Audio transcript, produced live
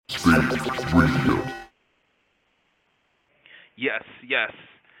Spate Radio. Yes, yes.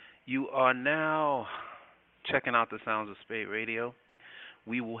 You are now checking out the sounds of Spate Radio.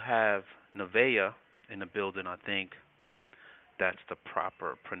 We will have Nevaeh in the building. I think that's the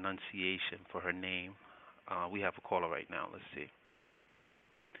proper pronunciation for her name. We have a caller right now. Let's see.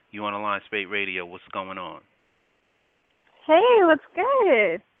 You on the line, Spate Radio. What's going on? Hey, what's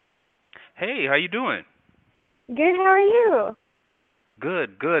good? Hey, how you doing? Good, how are you?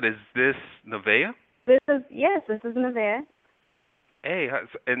 Good, good. Is this Nevaeh? This is Nevaeh. Hey,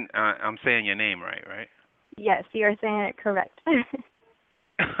 and I'm saying your name right? Yes, you are saying it correct.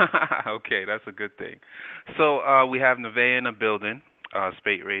 Okay, that's a good thing. So we have Nevaeh in the building,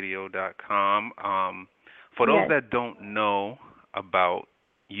 spateradio.com. For those Yes. that don't know about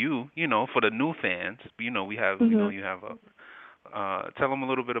you, for the new fans, we have, you have a. Tell them a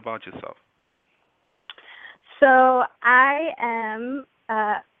little bit about yourself. So I am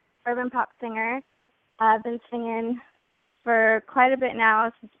a urban pop singer. I've been singing for quite a bit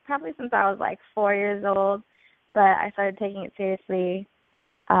now, probably since I was like 4 years old, but I started taking it seriously,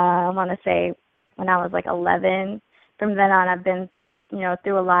 I want to say when I was like 11. From then on, I've been,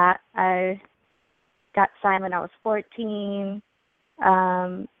 through a lot. I got signed when I was 14,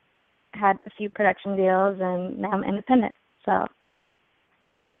 had a few production deals, and now I'm independent. So,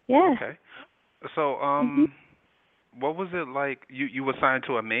 yeah. Okay. So, what was it like? You were signed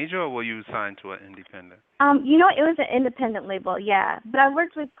to a major, or were you signed to an independent? It was an independent label, yeah. But I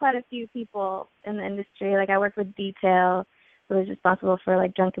worked with quite a few people in the industry. Like I worked with Detail, who was responsible for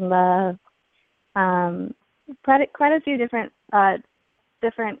like Drunken Love. Quite a few different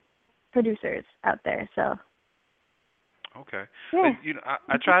producers out there. So. Okay. Yeah.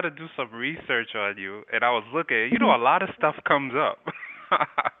 I tried to do some research on you, and I was looking. A lot of stuff comes up.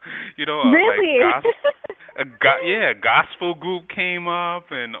 Really? Like gospel group came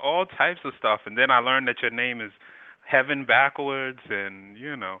up, and all types of stuff. And then I learned that your name is Heaven Backwards, and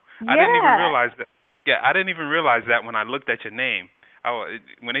I didn't even realize that. Yeah, I didn't even realize that when I looked at your name.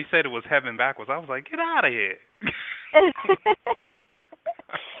 When they said it was Heaven Backwards, I was like, get out of here.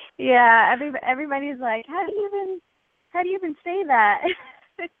 Yeah, everybody's like, how do you even say that?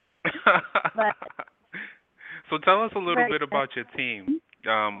 But, so tell us a little bit about your team.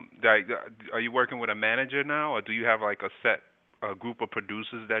 Are you working with a manager now, or do you have like a group of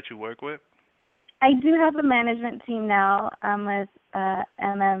producers that you work with? I do have a management team now. I'm with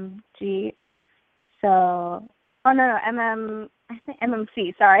MMG. So, I think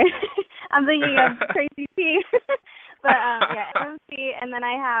MMC. Sorry, I'm thinking of Tracy P. But MMC, and then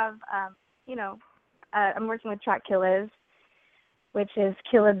I have I'm working with Track Killers, which is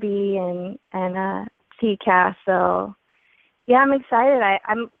Killa B and TCAS. So yeah, I'm excited.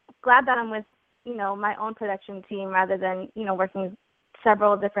 I'm glad that I'm with my own production team rather than working with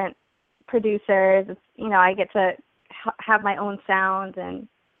several different producers. It's, I get to have my own sound, and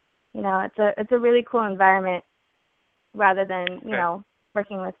it's a really cool environment rather than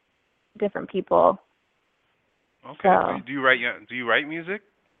working with different people. Okay. So, do you write music?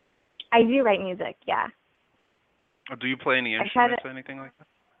 I do write music, yeah. Or do you play any instruments or anything like that?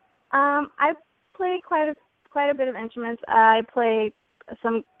 I play quite a bit of instruments. I play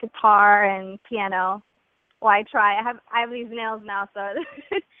some guitar and piano. Well, I try. I have these nails now, so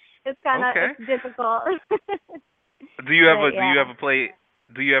it's kind of it's difficult. Do you ever play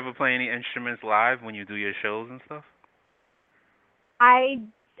any instruments live when you do your shows and stuff? I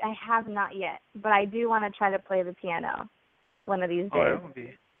have not yet, but I do want to try to play the piano one of these days.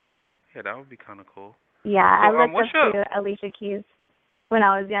 That would be kind of cool. Yeah, so, I looked up to Alicia Keys when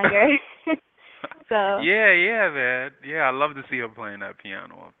I was younger. So. Yeah, man. Yeah, I love to see her playing that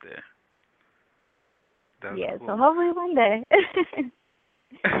piano up there. That's cool. So hopefully one day.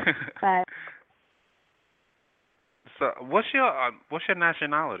 But. So, what's your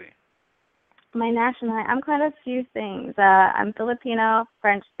nationality? My nationality, I'm quite a few things. I'm Filipino,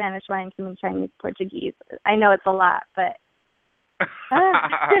 French, Spanish, Hawaiian, Cuban, Chinese, Portuguese. I know it's a lot, but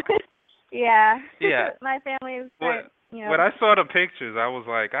yeah. My family is quite, When I saw the pictures, I was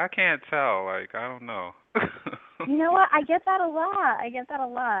like, I can't tell. Like, I don't know. You know what? I get that a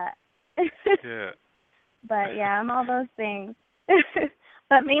lot. Yeah. But yeah, I'm all those things.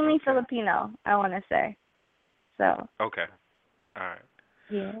 But mainly Filipino, I want to say. So. Okay. All right.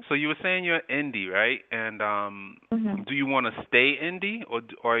 Yeah. So you were saying you're indie, right? And do you want to stay indie, or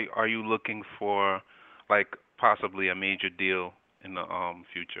are you looking for like possibly a major deal in the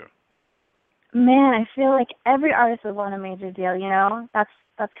future? Man, I feel like every artist would want a major deal.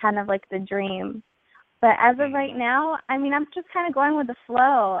 That's kind of like the dream. But as of right now, I mean, I'm just kind of going with the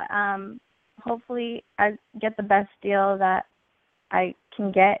flow. Hopefully, I get the best deal that I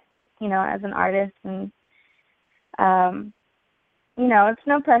can get, as an artist. And it's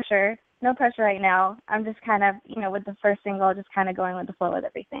no pressure. No pressure right now. I'm just kind of, with the first single, just kind of going with the flow with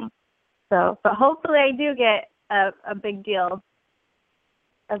everything. So, but hopefully I do get a big deal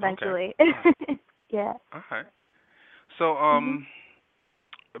eventually. Okay. Yeah. All right. So,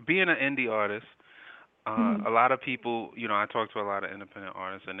 being an indie artist, a lot of people, I talk to a lot of independent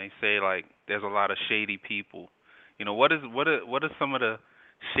artists, and they say like there's a lot of shady people. What are some of the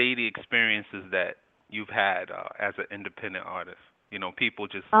shady experiences that you've had as an independent artist? People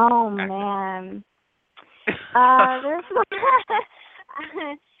just. Oh acting. man. There's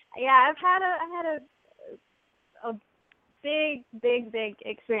yeah, I've had a big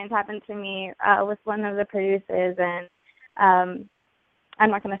experience happen to me with one of the producers, and I'm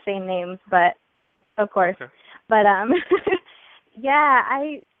not going to say names, but of course. Okay. But yeah,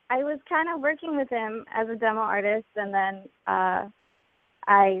 I was kind of working with him as a demo artist, and then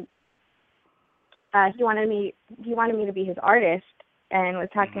he wanted me to be his artist, and was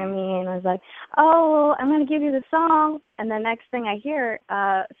talking to me, and was like, "Oh, I'm going to give you the song." And the next thing I hear,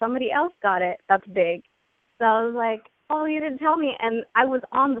 somebody else got it. That's big. So I was like, "Oh, you didn't tell me," and I was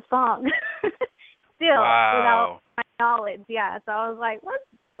on the song still without my knowledge. Yeah, so I was like, "What?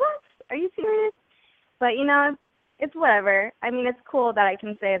 Are you serious?" But it's whatever. I mean, it's cool that I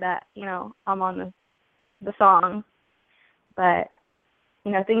can say that I'm on the song, but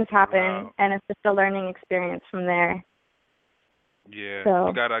things happen, and it's just a learning experience from there. Yeah, so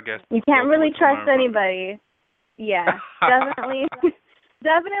you got, I guess. You can't really trust anybody. Yeah, definitely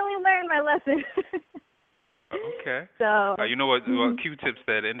learn my lesson. Okay. So you know what Q-Tip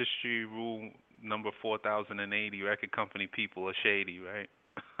said? Industry rule number 4080: record company people are shady, right?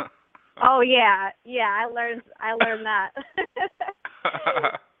 Oh yeah. I learned that.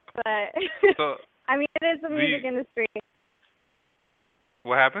 But so, I mean, it is the music industry.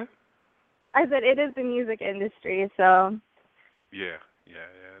 What happened? I said it is the music industry, so. Yeah.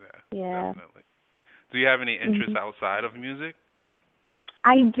 Yeah. Definitely. Do you have any interests outside of music?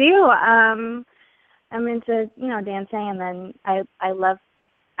 I do. I'm into, dancing, and then I love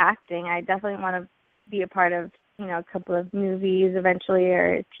acting. I definitely want to be a part of, a couple of movies eventually,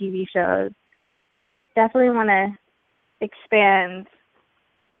 or TV shows. Definitely want to expand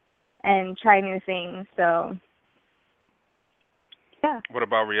and try new things. So, yeah. What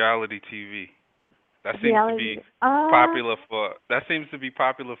about reality TV? That seems to be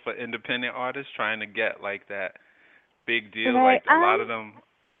popular for independent artists trying to get like that big deal. Right. Like a lot of them.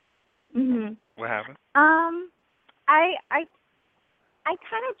 What happened? I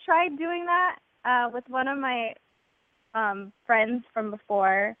kind of tried doing that with one of my friends from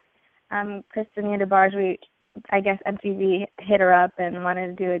before, Christina DeBarge. I guess MTV hit her up and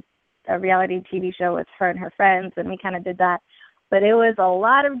wanted to do a reality TV show with her and her friends, and we kind of did that. But it was a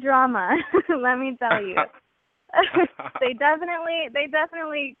lot of drama, let me tell you. They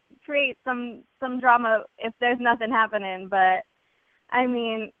definitely create some drama if there's nothing happening. But I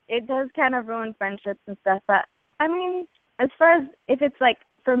mean, it does kind of ruin friendships and stuff. But I mean, as far as if it's like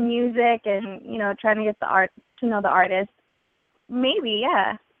for music and trying to get to know the artist, maybe,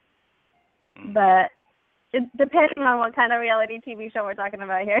 yeah. But it depending on what kind of reality TV show we're talking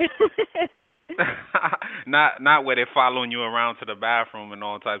about here. Not where they're following you around to the bathroom and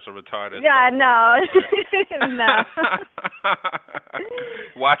all types of retarded stuff. No.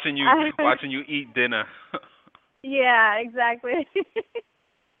 watching you eat dinner. Yeah, exactly.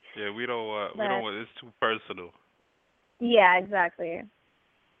 Yeah, we don't want. It's too personal. Yeah, exactly.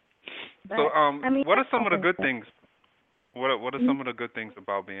 But, so, I mean, what are some of the good things? What are some of the good things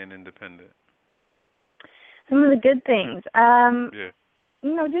about being independent? Some of the good things. Yeah.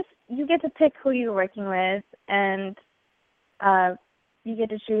 Just you get to pick who you're working with, and you get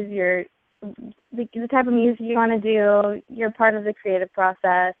to choose the type of music you want to do. You're part of the creative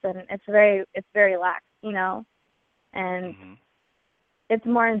process, and it's very lax, and it's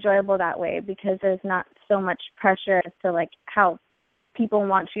more enjoyable that way because there's not so much pressure as to like how people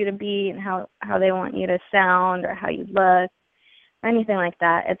want you to be and how they want you to sound or how you look or anything like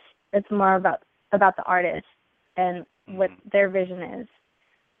that. It's more about the artist and what their vision is.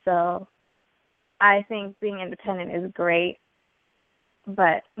 So I think being independent is great,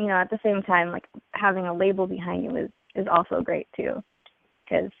 but at the same time, like having a label behind you is also great too,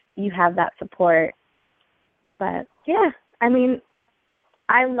 because you have that support. But yeah, I mean,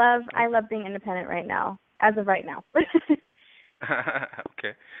 I love being independent right now, as of right now.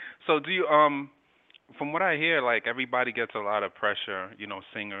 Okay. So do you from what I hear, like everybody gets a lot of pressure,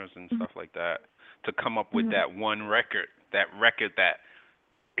 singers and stuff like that, to come up with that one record, that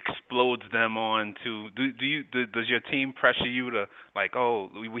explodes them on to does your team pressure you to like, oh,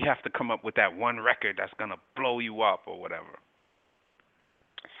 we have to come up with that one record that's gonna blow you up or whatever?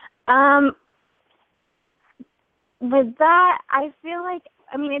 Um, with that, I feel like,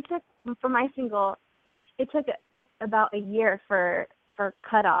 I mean, it took, for my single, it took about a year for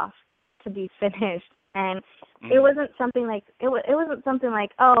Cutoff to be finished, and it wasn't something like, it wasn't something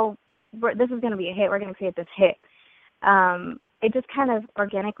like, oh, this is going to be a hit, we're going to create this hit. It just kind of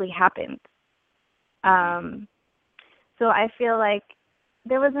organically happened. So I feel like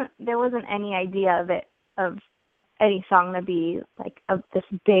there wasn't any idea of any song to be like this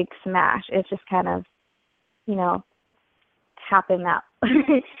big smash. It's just kind of, happened that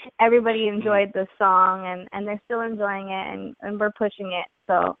everybody enjoyed the song, and they're still enjoying it, and we're pushing it.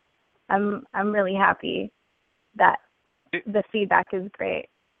 So I'm really happy that the feedback is great.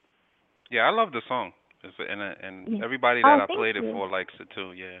 Yeah, I love the song. And everybody that I played you. it for likes it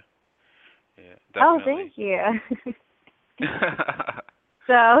too. Yeah, definitely. Oh, thank you.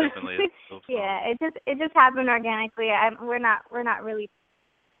 So definitely. yeah, it just happened organically. We're not really,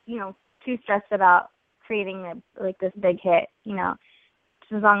 too stressed about creating this big hit.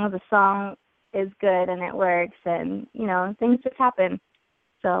 Just as long as the song is good and it works, and things just happen.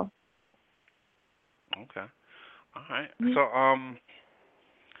 So. Okay. All right. So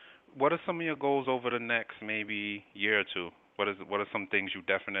what are some of your goals over the next maybe year or two? What are some things you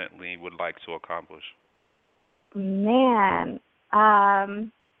definitely would like to accomplish? Man,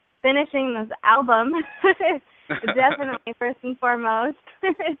 finishing this album, definitely first and foremost.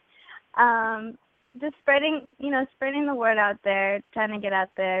 Just spreading the word out there, trying to get out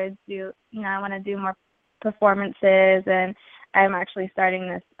there. I want to do more performances, and I'm actually starting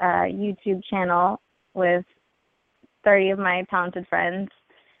this YouTube channel with 30 of my talented friends,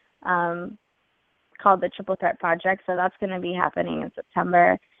 called the Triple Threat Project. So that's going to be happening in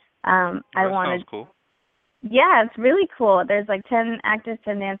September. Sounds cool. Yeah, it's really cool. There's like 10 actors,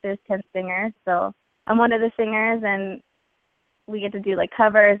 10 dancers, 10 singers. So I'm one of the singers, and we get to do like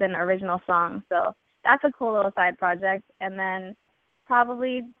covers and original songs. So that's a cool little side project. And then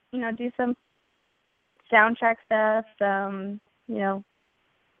probably, do some soundtrack stuff,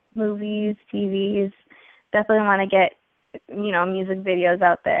 movies, TVs. Definitely want to get, music videos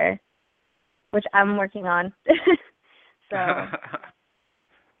out there, which I'm working on. So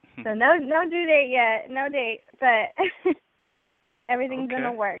no due date yet, no date, but everything's in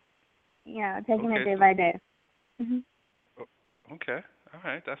the works. Taking it day by day. Okay, all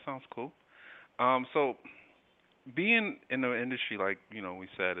right, that sounds cool. So being in the industry, like we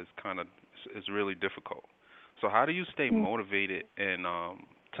said, is really difficult. So how do you stay motivated and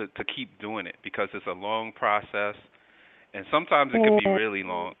to keep doing it? Because it's a long process, and sometimes it could be really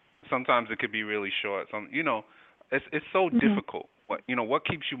long. Sometimes it could be really short. It's so difficult. What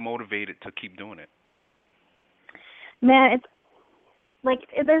keeps you motivated to keep doing it? Man, it's like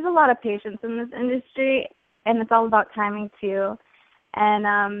there's a lot of patience in this industry, and it's all about timing too.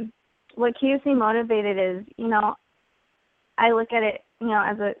 And what keeps me motivated is, I look at it,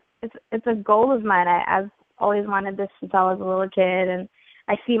 as it's a goal of mine. I've always wanted this since I was a little kid, and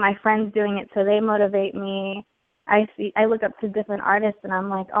I see my friends doing it, so they motivate me. I look up to different artists, and I'm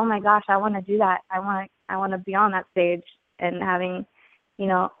like, oh my gosh, I want to do that. I want to be on that stage and having,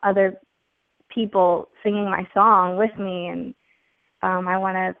 other people singing my song with me, and I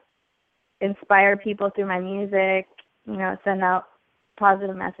want to inspire people through my music, send out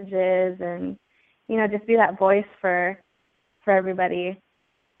positive messages, and just be that voice for everybody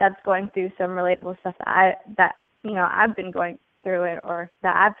that's going through some relatable stuff that I've been going through it, or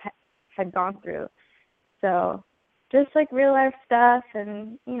that I've had gone through. So just like real life stuff,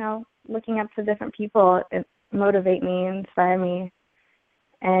 and looking up to different people, it motivate me, inspire me,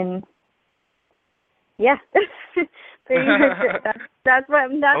 and yeah, pretty much it. That's what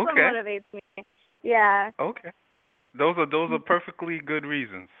motivates me. Yeah. Okay. Those are perfectly good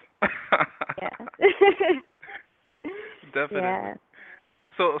reasons. Yeah. Definitely. Yeah.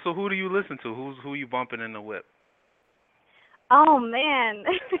 So who do you listen to? Who you bumping in the whip? Oh man,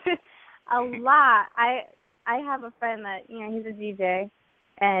 a lot. I have a friend that he's a DJ,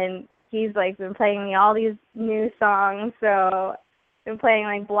 and he's like been playing me all these new songs. So been playing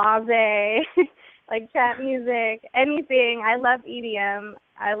like Blase, like trap music, anything. I love EDM.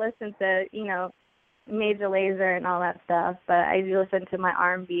 I listen to Major Lazer and all that stuff, but I do listen to my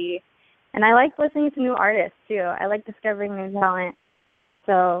R&B, and I like listening to new artists too. I like discovering new talent.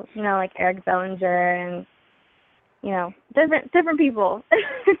 So like Eric Bellinger and different people.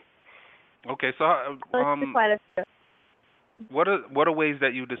 Okay, so quite a few. what are ways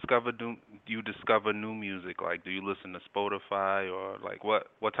that you discover new music? Like, do you listen to Spotify or like what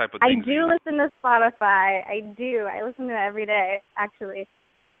type of I things do do you? listen to Spotify. I do. I listen to it every day, actually.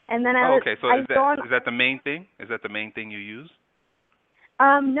 And then Oh, okay. So I is go on. that the main thing? Is that the main thing you use?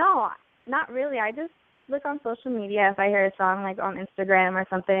 No, not really. I just look on social media if I hear a song like on Instagram or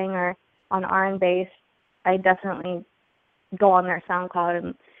something or on R&B. I definitely go on their SoundCloud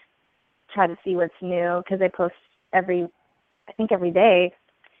and try to see what's new because they post every day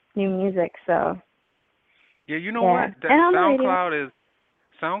new music. So Yeah, you know yeah, what? That and on the radio.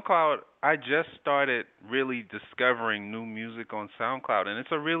 SoundCloud. I just started really discovering new music on SoundCloud, and it's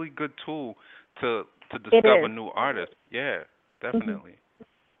a really good tool to It discover is. new artists. Yeah, Mm-hmm. definitely.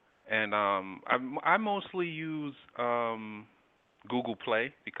 And I mostly use Google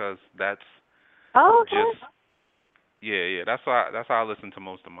Play because that's Oh, just okay. yeah. That's how I listen to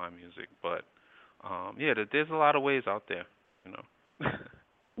most of my music. But yeah, there's a lot of ways out there, you know.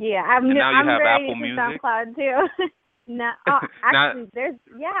 Yeah, I'm And new. now you I'm have very Apple new to Music. SoundCloud too. No, oh, Now actually,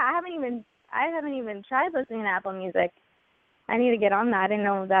 I haven't even tried listening to Apple Music. I need to get on that. I didn't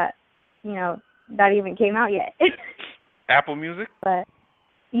know that, that even came out yet. Apple Music. But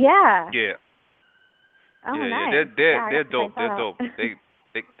yeah. Yeah, Oh, yeah. nice. Yeah, I They're got to check dope. that They're out.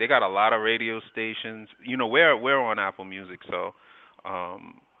 dope. They got a lot of radio stations. You know, we're on Apple Music, so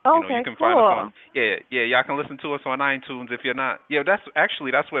you Okay, can find us on. cool. Yeah. Y'all can listen to us on iTunes if you're not. Yeah, that's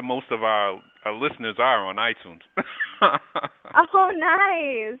where most of our listeners are, on iTunes. Oh,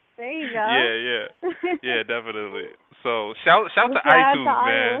 nice. There you Yeah, go. yeah, definitely. So shout Well, to shout out to iTunes, all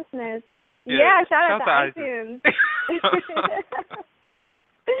your man. listeners. Yeah, Yeah, shout out shout to to iTunes. iTunes.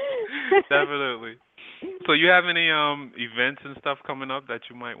 Definitely. So you have any events and stuff coming up that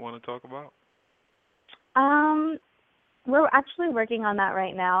you might want to talk about? um, we're actually working on that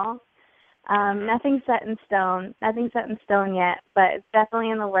right now. Okay. Nothing's set in stone. Nothing's set in stone yet, but it's definitely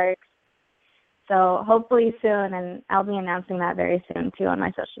in the works. So hopefully soon, and I'll be announcing that very soon too on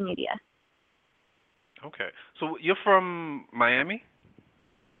my social media. Okay. So you're from Miami?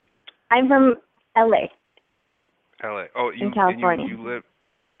 I'm from LA LA. Oh, in you California. you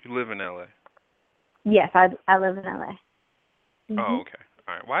live in LA. Yes, I live in LA. Oh, Mhm. okay.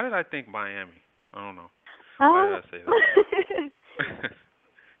 All right. Why did I think Miami? I don't know. Why did Oh. I say that?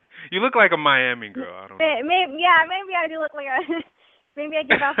 You look like a Miami girl. I don't know. Maybe I do look like a. Maybe I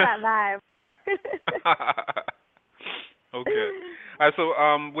give off that vibe. Okay. All right. So,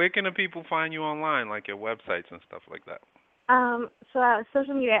 where can the people find you online, like your websites and stuff like that? So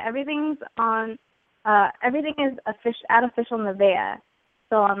social media, everything is official Nevaeh.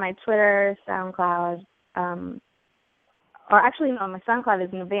 So on my Twitter, SoundCloud, or actually no, my SoundCloud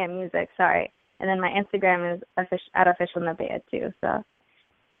is Nevaeh Music, sorry, and then my Instagram is official Nevaeh too. So.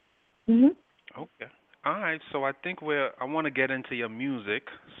 Mhm. Okay. All right. So I think I want to get into your music.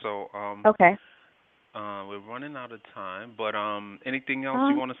 So, Okay. we're running out of time, but anything else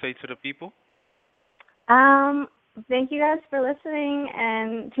you Um. want to say to the people? Um. Thank you guys for listening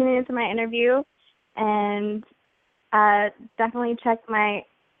and tuning into my interview, and definitely check my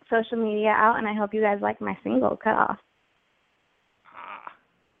social media out. And I hope you guys like my single, "Cut Off." Ah,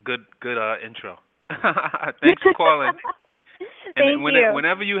 good intro. Thanks for calling. And Thank you.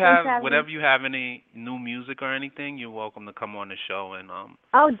 whenever you Thanks for having me. any new music or anything, you're welcome to come on the show and Oh,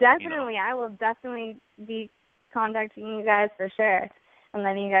 you know. definitely. I will definitely be contacting you guys for sure and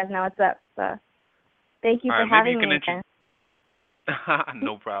letting you guys know what's up. So thank you All for right, maybe you having can me again.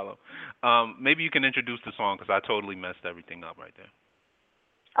 no problem. Maybe you can introduce the song because I totally messed everything up right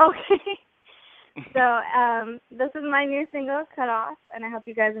there. Okay. So this is my new single, "Cut Off," and I hope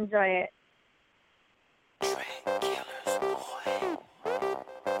you guys enjoy it.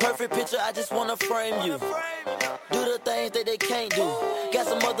 Perfect picture, I just wanna frame you. Do the things that they can't do. Got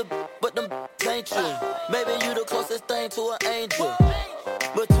some other but them ain't you. Baby, you the closest thing to an angel.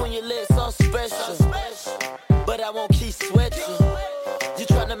 Between your legs, something special. But I won't keep sweating. You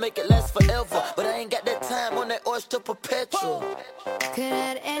tryna make it last forever, but I ain't got that time on that oyster perpetual. Could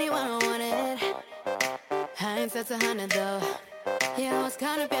have anyone I wanted. Hindsight's 100 though. Yeah, I was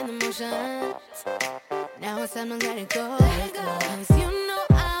caught up in the motions. Now it's time to let it go. Cause you know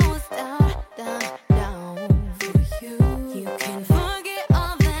I was down for you. You can forget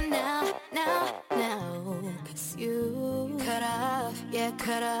all that now. Cause you cut off, yeah,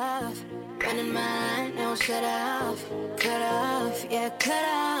 cut off. Running my line, no shut off. Cut off, yeah, cut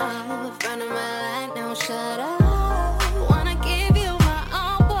off. Running my line, no shut off. Wanna give you my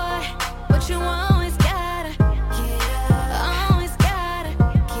all, boy, but you always gotta get up. Always gotta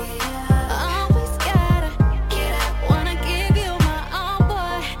get up. Always gotta get up. Wanna give you my all,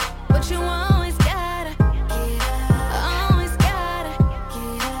 boy, but you always gotta get up. Always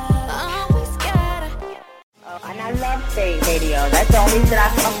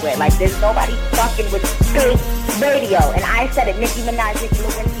Like, there's nobody fucking with Spate Radio. And I said it, Nicki Minaj, Nicki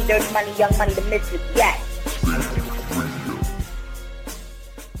Lewinsky, Dirty Money, Young Money, the Mistress, yes.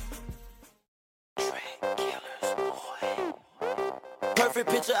 Perfect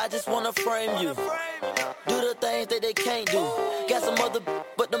picture, I just wanna frame you. Do the things that they can't do. Got some other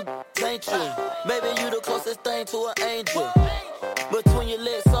but them ain't you. Maybe you the closest thing to an angel. Between your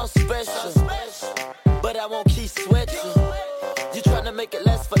legs, something special. But I won't keep sweating. You tryna make it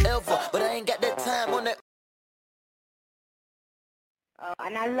last forever, but I ain't got that time on that.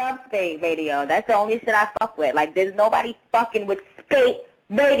 And I love Spate Radio. That's the only shit I fuck with. Like, there's nobody fucking with Spate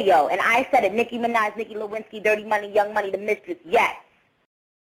Radio. And I said it, Nicki Minaj, Nicki Lewinsky, Dirty Money, Young Money, the Mistress, yes.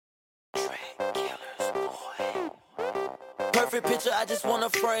 Perfect picture, I just wanna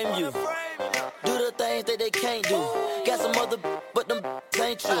frame you. Do the things that they can't do. Got some other but them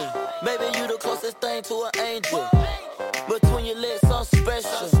ain't you. Maybe you the closest thing to an angel. Between your legs, something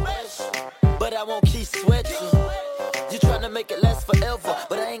special. But I won't keep sweating. You tryna make it last forever,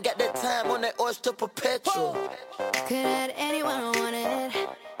 but I ain't got that time on that oyster perpetual. Could have anyone wanted.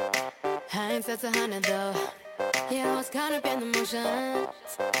 Hindsight's 100 though. Yeah, I was caught up in the motions.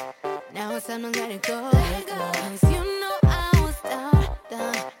 Now it's time to let it go. Cause you know I was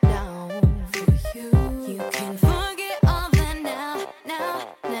down for you. You can forget all that now.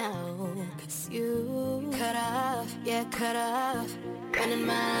 Cause you cut off. Running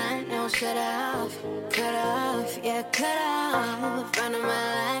my line, no shut off. Cut off. Running my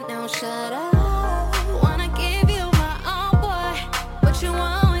line, no shut off. Wanna give you my own boy, but you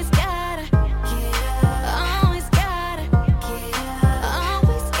always gotta get up. Always gotta get up.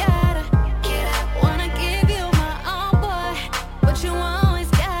 Always gotta get up. Wanna give you my own boy, but you always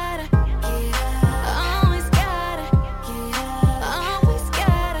gotta get up. Always gotta get up. Always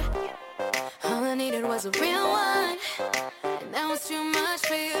gotta. All I needed was a real one, and that was too much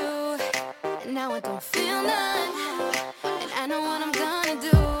for you. And now I don't feel none, and I know what I'm gonna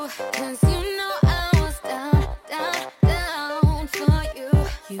do. Cause you know I was down for you.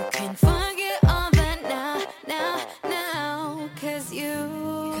 You can forget all that now. Cause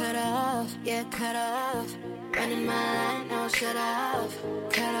you cut off. Running my line, no shut off.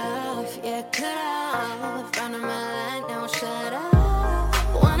 Cut off. Running my line, no shut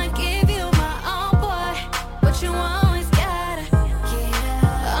off. Wanna give you my own boy, but you always gotta get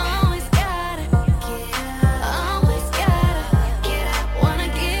up. Always gotta get up. Always gotta get up. Wanna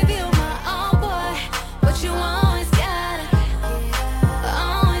give you my own boy, but you always gotta get up.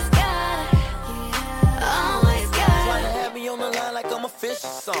 Always gotta get up. Always gotta. Tryna have me on the line like I'm a fish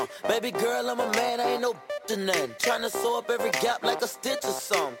or something. Baby girl, I'm a man, I ain't no to nothing. Tryna sew up every gap like a stitch or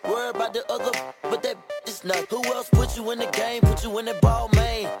something. Worry about the other, but that is nothing. Who else put you in the game, put you in the ball,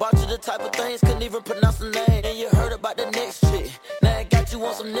 man? Bought you the type of things, couldn't even pronounce the name. And you heard about the next chick. Now I got you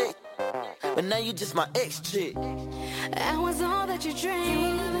on some next, but now you just my ex chick. I was all that you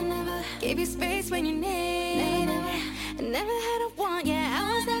dreamed. Never gave you space when you need. Never had a want, yeah. I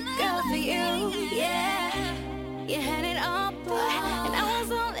was that girl for you, yeah. You had it all, boy, and I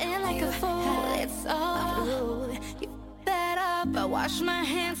was all in like a fool. It's all true. You f***ed that up. I washed my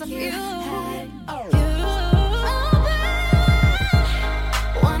hands off you.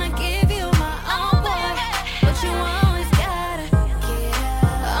 Wanna give you my own boy, but you always gotta get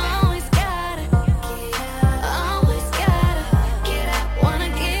up. Always gotta get up. Always gotta get up. Wanna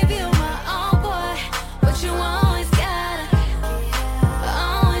give you my own boy, but you always gotta get up.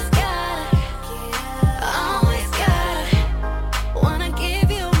 Always gotta get up. Always gotta. Wanna give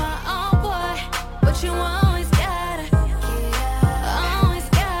you my own boy, but you always gotta get up. Always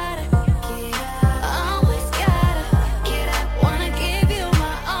gotta get up. Always gotta get up. Wanna give you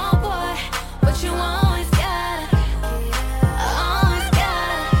my own boy, but you always gotta get up. Always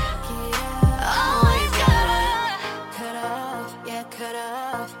gotta get up. Always gotta. Cut off, yeah, cut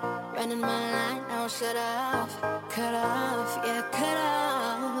off. Running my line, no shut off. Cut off, yeah, cut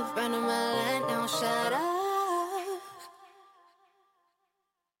off. Running my line, no shut off.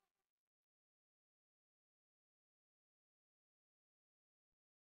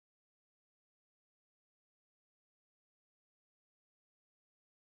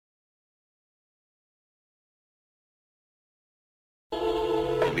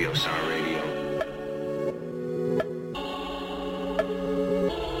 Spate Radio.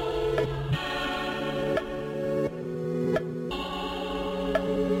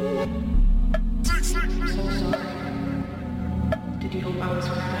 Did you hope I was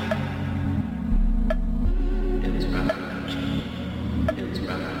crying? It was rough without you. It was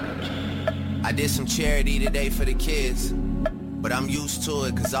rough without you. I did some charity today for the kids, but I'm used to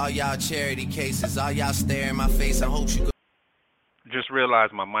it, cause all y'all charity cases, all y'all stare in my face and hope you go. just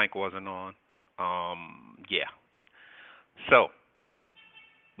realized my mic wasn't on. Yeah. So,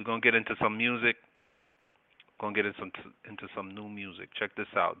 we're going to get into some music. Going to get into some new music. Check this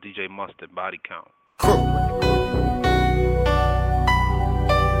out. DJ Mustard, Body Count.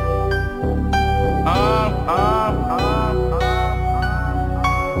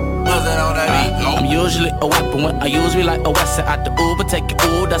 I'm usually a weapon when I use me like a Western. Out the Uber, take it,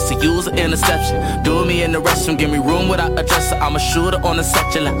 ooh, that's a user interception. Do me in the restroom, give me room without a dresser. I'm a shooter on the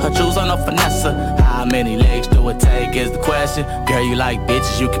section, let her choose on a finesse. How many legs do it take is the question. Girl, you like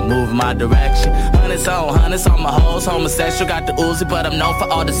bitches, you can move in my direction. Hundreds on my hoes, homosexual. Got the Uzi, but I'm known for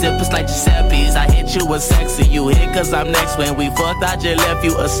all the zippers like Giuseppe's. I hit you with sexy, you hit cause I'm next. When we fucked, I just left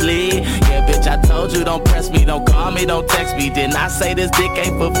you asleep. Yeah, bitch, I told you, don't press me, don't call me, don't text me. Didn't I say this dick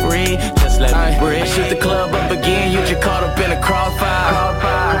ain't for free? Just let me breathe. I shoot the club up again, you just caught up in a crossfire.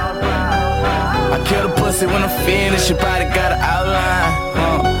 I kill the pussy when I'm finished, your body got an outline.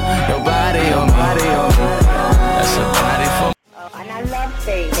 Your body on me, that's your body for me. And I love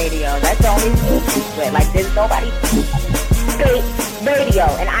Spate Radio. That's the only secret. Like, there's nobody. Spate Radio.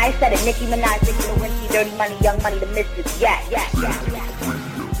 And I said it. Nicki Minaj, Nicki Lewinsky, Dirty Money, Young Money, the Mistress. Yeah.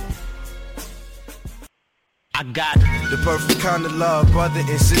 I got the perfect kind of love, brother,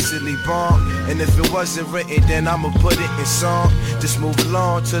 in Sicily bomb. And if it wasn't written, then I'ma put it in song. Just move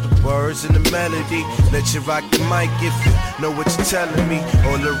along to the words and the melody. Let you rock the mic if you know what you're telling me.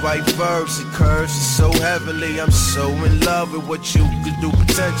 All the right verbs and curves are so heavenly. I'm so in love with what you could do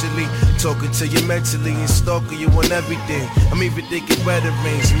potentially. Talking to you mentally and stalking you on everything. I'm even thinking wedding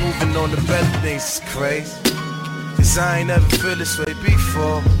rings, moving on to better things. It's crazy, cause I ain't never feel this way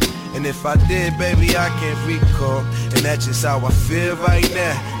before. And if I did, baby, I can't recall. And that's just how I feel right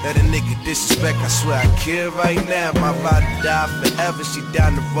now. That a nigga disrespect, I swear I kill right now. My ride or die forever, she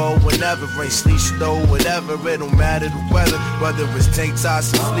down the road whenever. Rain, sleet, snow, whatever, it don't matter the weather. Whether it's tank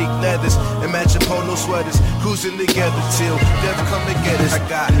tops and sleek leathers and matching polo sweaters, cruising together till death come and get us. I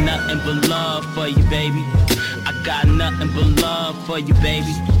got nothing but love for you, baby. I got nothing but love for you,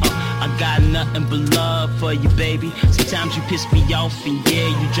 baby. I got nothing but love for you, baby. Sometimes you piss me off and yeah,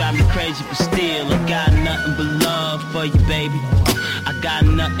 you drive me crazy, but still I got nothing but love for you, baby. I got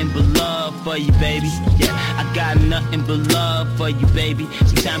nothing but love for you, baby. Yeah, I got nothing but love for you, baby.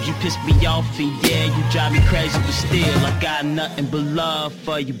 Sometimes you piss me off and yeah, you drive me crazy, but still I got nothing but love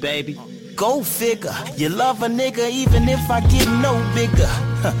for you, baby. Go figure, you love a nigga even if I get no bigger.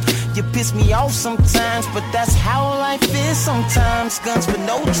 You piss me off sometimes, but that's how life is sometimes. Guns with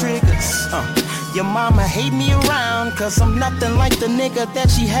no triggers. Your mama hate me around, cause I'm nothing like the nigga that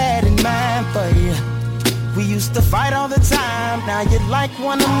she had in mind for you. We used to fight all the time, now you're like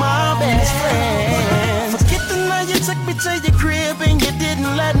one of my best friends. Forget the night you took me to your crib and you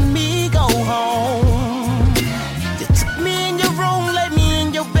didn't let me go home. You took me in your room, laid me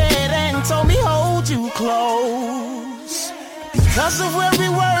in your bed and told me hold you close. Because of where we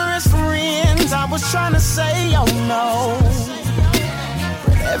were as friends, I was trying to say oh no.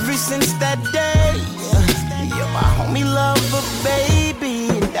 But ever since that day, you're my homie lover, baby.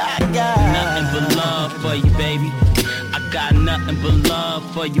 And I got nothing but love for you, baby. I got nothing but love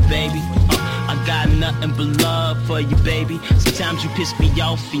for you, baby. I got nothing but love for you, baby. Sometimes you piss me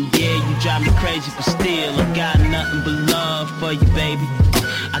off and yeah, you drive me crazy, but still I got nothing but love for you, baby.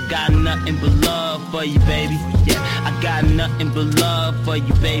 I got nothing but love for you, baby. Yeah, I got nothing but love for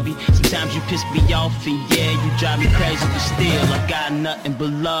you, baby. Sometimes you piss me off and yeah, you drive me crazy, but still I got nothing but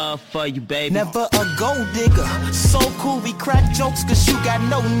love for you, baby. Never a gold digger, so cool we crack jokes cause you got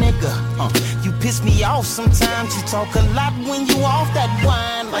no nigga. You piss me off sometimes, you talk a lot when you off that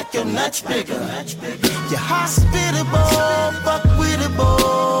wine like your nuts bigger. You're hospitable,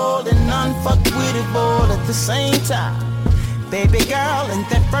 fuck-wittable, and unfuck-wittable at the same time. Baby girl, and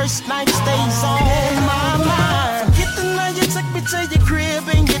that first night stays on my mind. Forget the night you took me to your crib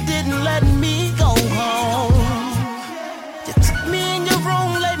and you didn't let me go home. You took me in your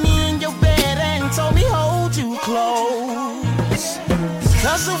room, laid me in your bed and told me hold you close.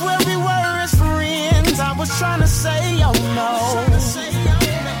 Because of where we were as friends, I was trying to say oh no.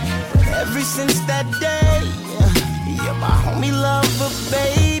 Ever since that day, you're my homie lover,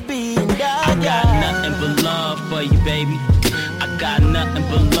 baby. And I got nothing but love for you, baby. I got nothing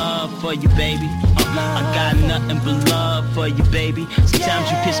but love for you, baby. I got nothing but love for you, baby. Sometimes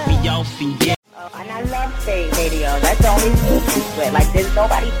you piss me off and yeah. And I love Spate Radio. That's the only secret. Like, there's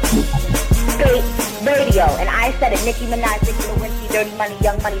nobody. Spate Radio. And I said it. Nicki Minaj, Nicki Lewinsky, Dirty Money,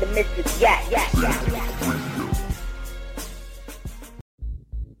 Young Money, the Mistress. Yeah.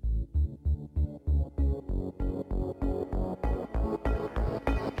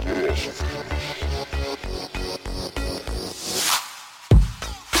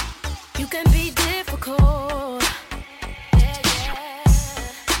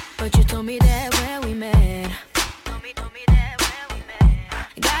 but you told me that when we met.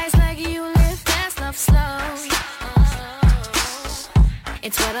 Guys like you live fast, love slow.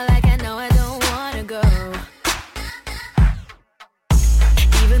 It's what I like, I know I don't wanna go.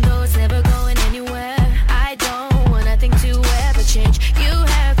 Even though it's never going anywhere, I don't want nothing to ever change. You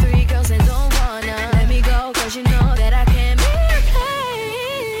have 3 girls and don't wanna let me go, cause you know that I can't be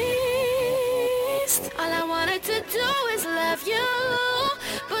replaced. All I wanted to do is love you,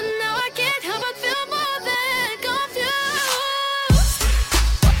 but now I can't help but feel more than confused.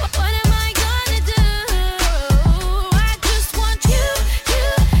 What am I gonna do? I just want you, you,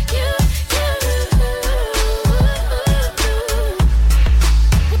 you, you.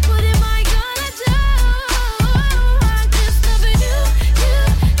 What am I gonna do? I just love you, you,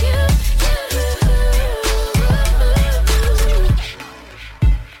 you, you.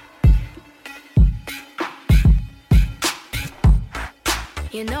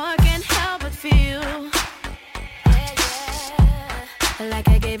 You know I can't help but feel like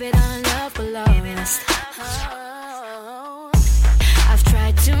I gave it all love but lost. I've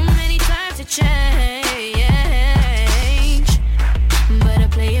tried too many times to change, but a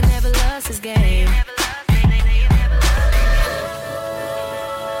player never lost his game.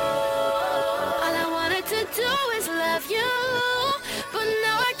 All I wanted to do is love you, but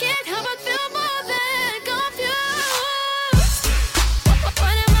now I can't help but feel more than confused.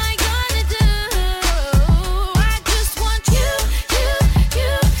 What am I gonna do? I just want you, you,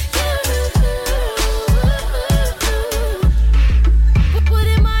 you, you. What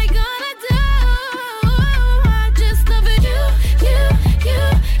am I gonna do? I just love you, you, you,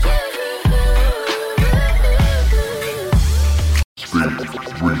 you.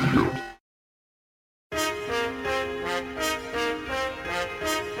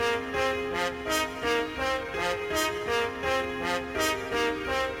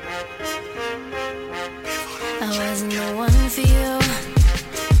 I wasn't the one for you,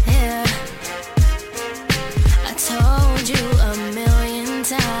 yeah. I told you a million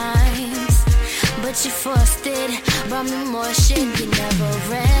times, but you forced it, brought me more shit. You never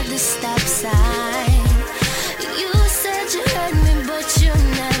read the stop sign. You said you heard me, but you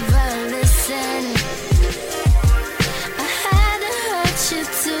never listened. I had to hurt you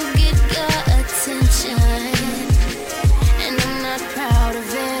to get your attention, and I'm not proud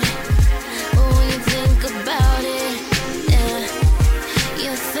of it. But when you think about it, yeah,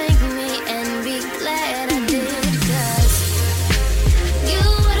 you thank me and be glad I did. 'Cause you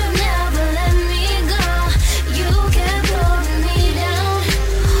would have never let me go. You kept holding me down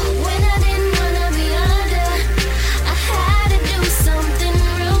when I didn't wanna be under. I had to do something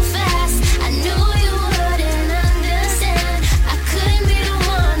real fast. I knew you wouldn't understand. I couldn't be the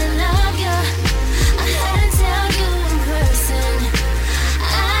one to love you. I had to tell you in person.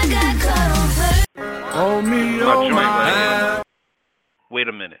 I got caught on purpose. Oh me, My oh joint right my. here. Wait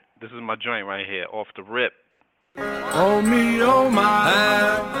a minute. This is my joint right here, off the rip. Oh me, oh my.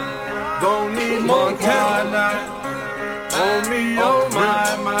 Don't need more quiet night. Oh me, oh my.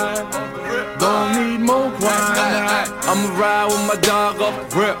 Don't need more quiet night. I'ma ride with my dog off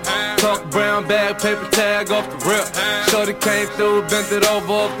the rip. Talk brown bag, paper tag off the rip. Shorty came through, bent it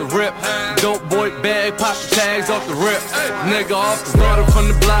over off the rip. Dope boy bag, pop the tags off the rip. Nigga off the started from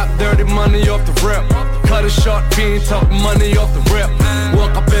the block, dirty money off the rip. Cut it short, fiend, talk money off the rip.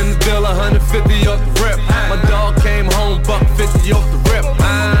 Walk up in the bill, 150 off the rip. My dog came home, $150 off the rip.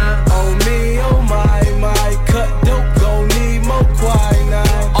 Oh me, oh my, cut dope, gon' need more quiet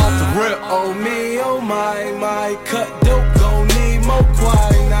night. Off the rip. Oh me, oh my, cut dope, gon' need more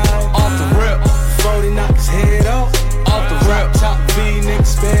quiet night. Off the rip. 40 knock his head off. Off the rip. Top V, nigga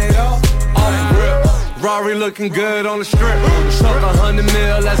sped off. Off the rip. Rari looking good on the strip. Talk 100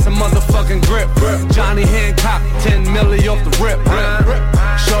 mil, that's a motherfucking grip. Johnny Hancock, 10 milli off the rip.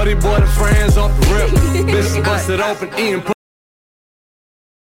 Shorty boy the friends off the rip. Bitch busted open, eating.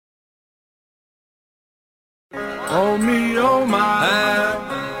 Oh me, oh my.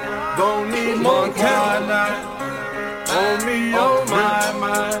 Don't need more quiet night. Oh me, oh my.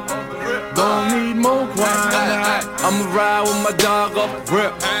 Don't need more quiet night. I'ma ride with my dog off the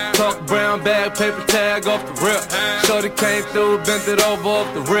rip. Talk brown bag, paper tag off the rip. Shorty came through, bent it over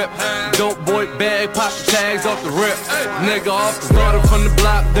off the rip. Dope boy bag, pop the tags off the rip. Nigga off the started from the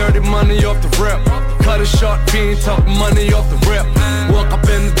block, dirty money off the rip. Cut it short, fiend, talk money off the rip. Walk up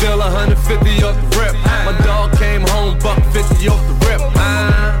in the bill, 150 off the rip. My dog came home, $150 off the rip.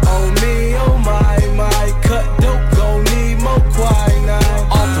 Oh me, oh my, cut dope, gon' need more quiet night.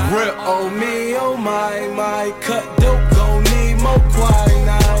 Off the rip. Oh me, oh my, cut dope, gon' need more quiet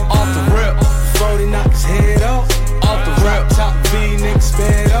night. Off the rip. 40 knock his head off. Off the rip. Top V, nigga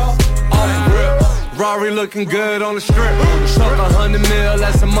sped off. looking good on the strip. Took 100 mil,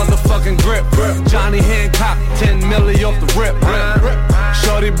 that's a motherfucking grip. Johnny Hancock, 10 milli off the rip.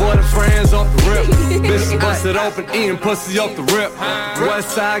 Shorty boy the friends off the rip. Bitch busted open, eating pussy off the rip. West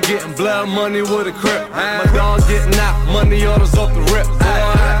side getting blood money with a crip. My dog getting out, money orders off the rip.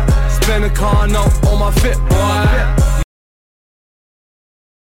 Boy, spin a car note on my fit, boy.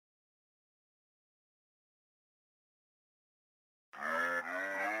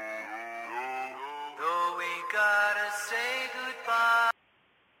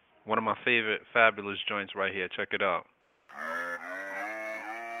 One of my favorite fabulous joints right here. Check it out.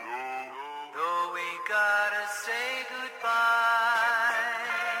 Though we gotta say goodbye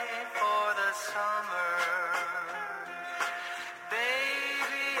for the summer,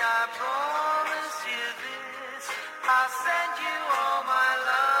 baby, I promise you this, I'll send you all my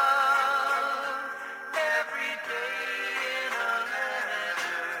love every day in a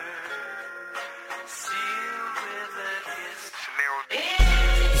letter, sealed with a kiss.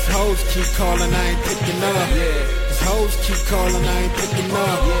 These hoes keep calling, I ain't picking up. These hoes keep calling, I ain't picking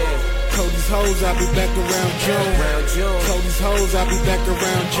up. Told these hoes I'll be back around June. Told these hoes I'll be back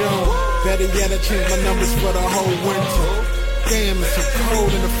around June. Better yet, I changed my numbers for the whole winter. Damn, it's so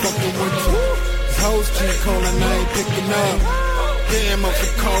cold in the fucking winter. These hoes keep calling, I ain't picking up. Damn, I'm so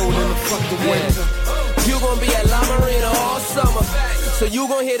cold in the fucking winter. You gon' be at La Marina all summer, so you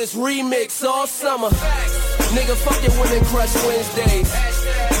gon' hear this remix all summer. Nigga, fuck your Women Crush Wednesdays.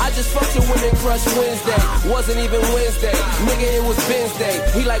 I just fucked your Women Crush Wednesday. Wasn't even Wednesday, nigga, it was Wednesday.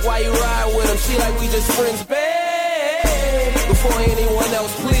 He like, why you ride with him? She like, we just friends, babe. Before anyone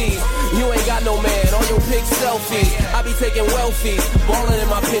else, please. You ain't got no man on your pic selfie. I be taking welfies, ballin' in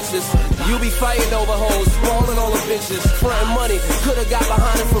my pictures. You be fighting over hoes, ballin' all the bitches. Frontin' money, coulda got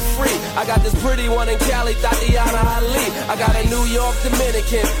behind it for free. I got this pretty one in Cali, Tatiana Ali. I got a New York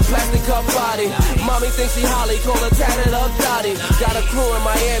Dominican, plastic cup body. Mommy thinks she Holly, call her tatted up Dottie. Got a crew in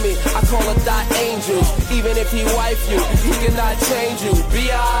Miami, I call her Dot Angels. Even if he wife you, he cannot change you.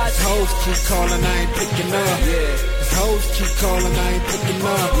 Biatch. Hoes keep calling, I ain't picking up. These hoes keep calling, I ain't picking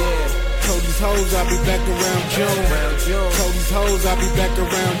up. Told these hoes I'll be back around June. Told these hoes I'll be back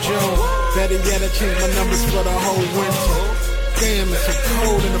around June. Better yet, I changed my numbers for the whole winter. Damn, it's so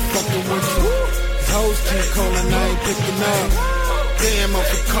cold in the fucking winter. These hoes keep calling, I ain't picking up. Damn, I'm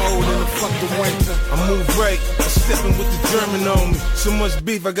so cold in the fucking winter. I move right, I'm stepping with the German on me. So much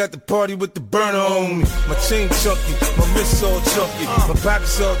beef, I got the party with the burner on me. My chain chunky, my wrist all chunky, my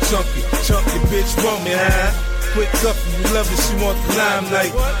pockets all chunky. Chunky bitch want me, huh? Quick cup, you love it, she want the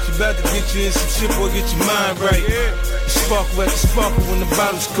limelight. She about to get you in some shit, boy, get your mind right. You sparkle at the sparkle when the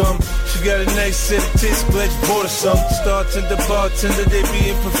bottles come. She got a nice set of tits, glad you bought her some. Star tender, bartender, they be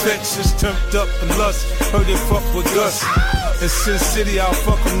imperfections. Turned up for lust, heard they fuck with Gus. In Sin City, I'll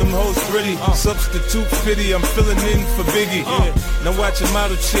fuck them hoes pretty. Substitute fitty, I'm filling in for Biggie. Now watch a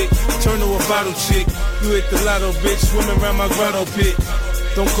model chick, turn to a bottle chick. You hit the lotto, bitch, swimming around my grotto pit.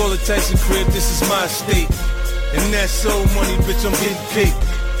 Don't call it Tyson crib, this is my estate. And that's soul money, bitch, I'm getting cake.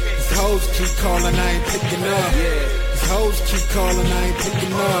 These hoes keep calling, I ain't picking up. These hoes keep calling, I ain't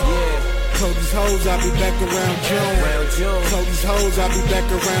picking up. Told these hoes I'll be back around June. Told these hoes I'll be back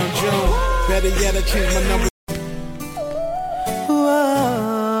around June. Better yet, I changed my number.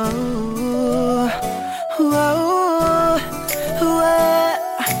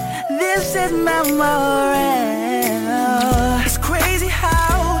 This is memorable. It's crazy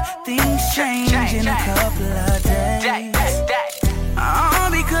how things change in a couple of days.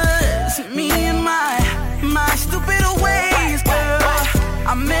 Because me and my stupid ways, girl,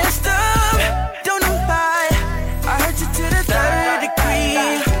 I messed up. Don't know why. I hurt you to the third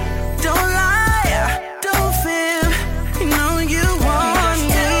degree. Don't lie, don't fib. You know you want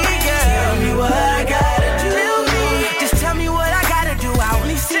me, girl. Tell me what I gotta do. Just tell me what I gotta do. I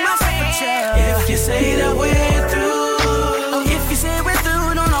only see myself a child. If you say that we're through, if you say we're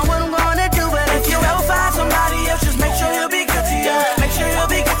through, don't know what I'm gonna do. But if you ever find somebody else, just make sure he'll be good to you. Make sure he'll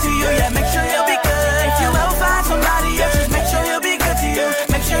be good to you. Yeah, make sure he'll be good. If you ever find somebody else, just make sure he'll be good to you.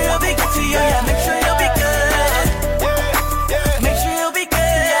 Make sure he'll be good to you. Yeah, make sure he'll be good. Make sure he'll be good.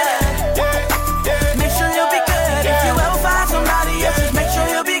 Make sure he'll be good. If you ever find somebody else, just make sure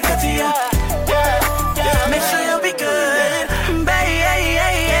he'll be good to you. Make sure he'll be good, baby.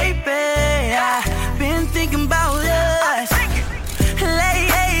 I've been thinking about us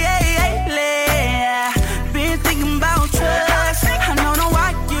lately. Been thinking about trust. I don't know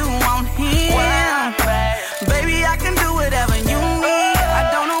why you want him, baby. I can do whatever you need. I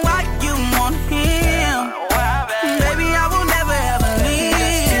don't know why you want him, baby. I will never ever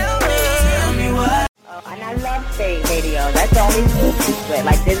leave. Tell me what. And I love Spate Radio. That's the only secret.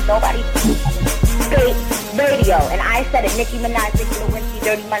 Like, there's nobody. Spate Radio. And I said it, Nicki Minaj, Nicki Lewinsky,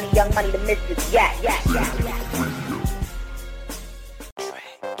 Dirty Money, Young Money, the Mistress. Yeah.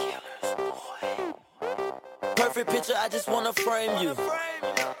 Perfect picture, I just wanna frame you.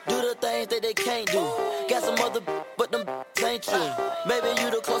 Do the things that they can't do. Got some other but them ain't you. Maybe you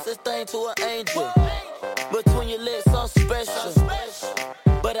the closest thing to an angel. Between your legs, something special.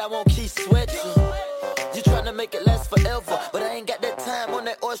 But I won't keep sweating. You tryna make it last forever, but I ain't got that time on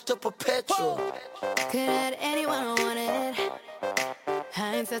that oyster perpetual. Could add anyone I wanted.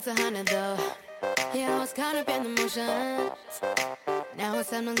 Hindsight's 100 though. Yeah, I was caught up in the motions. Now it's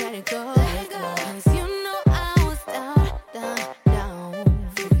time to let it go. Cause you know I was down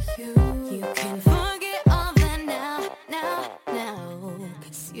for you. You can forget all that now.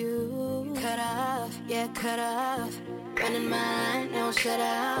 Cause you cut off. Running my line, now shut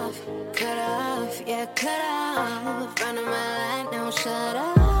off. Cut off. Running my line, now shut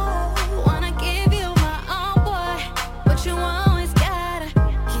off. Wanna give you my own boy, but you always gotta.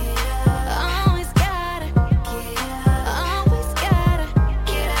 Always gotta.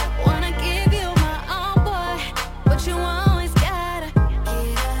 Get up. Wanna give you my own boy, but you always gotta.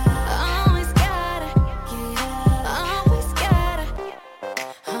 Always gotta.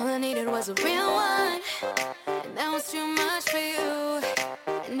 All I needed was a real one, and that was too much for you.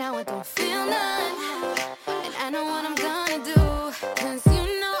 And now I don't feel none, and I know what I'm gonna do. Cause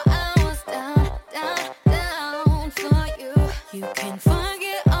you know I was down for you. You can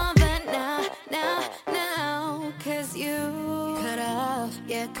forget all that now. Cause you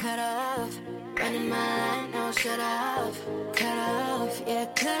cut off. Running my line, now shut off. Cut off.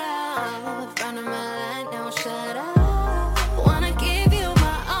 Running my line, now shut off. Wanna give you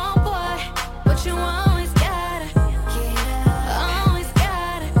my own boy, but you always gotta. Always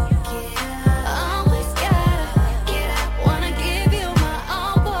gotta. Get up. Wanna give you my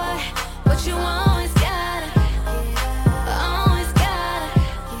own boy, but you always gotta. Always gotta.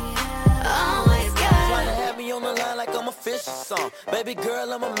 Tryna have me on the line like I'm a fish or something. Baby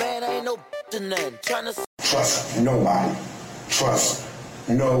girl, I'm a man, I ain't no to nothing. Tryna trust nobody. Trust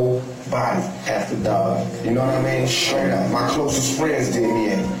nobody after dog. You know what I mean? Straight up. My closest friends did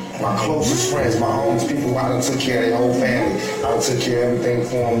me in. My closest friends, my homies, people I done took care of their whole family. I done took care of everything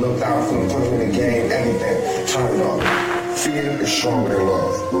for them, looked out for them, put them in the game, everything. Turn it off. Fear is stronger than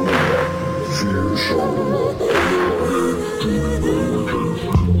love. Remember that. Fear is stronger than love.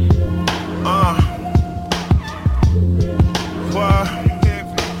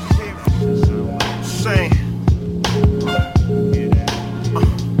 Same.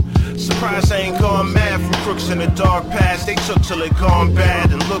 Surprised I ain't gone mad from crooks in the dark past. They took till it gone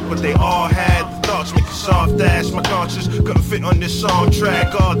bad, and look what they all had. The thoughts make you soft ass. My conscience couldn't fit on this song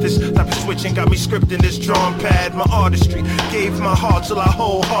track. All this type of switching got me scripting this drum pad. My artistry gave my heart till I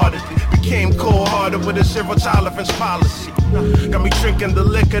wholeheartedly became cold-hearted with a zero tolerance policy. Got me drinking the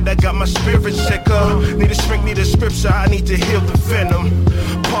liquor that got my spirit sicker. Need a shrink, need a scripture, I need to heal the venom.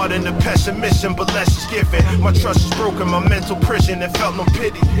 Pardon the pessimism, but less is given. My trust is broken, my mental prison, and felt no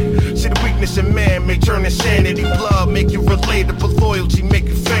pity. See the weakness in man may turn insanity. Blood make you relatable, loyalty make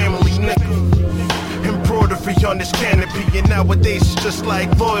you family, nigga. Embroidery on this canopy, and nowadays it's just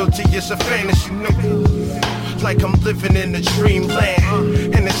like loyalty is a fantasy, nigga. Like I'm living in a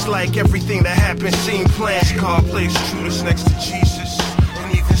dreamland, and it's like everything that happens seemed planned. God plays Judas next to Jesus,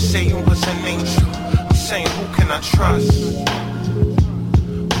 and even Satan was an angel. I'm saying, who can I trust?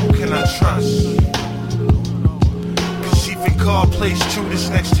 Who can I trust? Cause even God plays Judas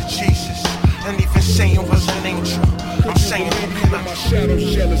next to Jesus, and even Satan was an angel. I'm saying, who can I trust? My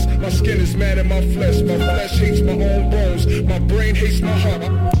shadow's jealous, my skin is mad at my flesh hates my own bones, my brain hates my heart.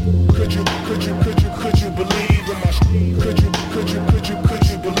 Could you believe in my could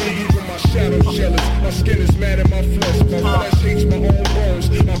you believe in my shadow's jealous, my skin is mad at my flesh hates my own bones,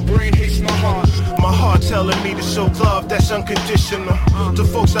 my brain hates my heart. My heart telling me to show love that's unconditional to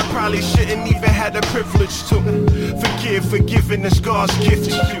folks I probably shouldn't even had the privilege to. Forgiveness, God's gift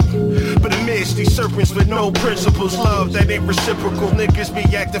to you. But amidst these serpents with no principles, love that ain't reciprocal. Niggas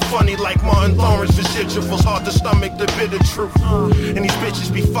be acting funny like Martin Lawrence residuals. Hard to stomach the bitter truth. And these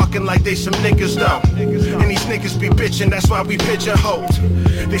bitches be fucking like they some niggas though. And these niggas be bitching, that's why we pigeonholed.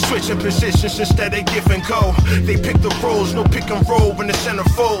 They switching positions instead of give and go. They pick the roles, no pick and roll when the center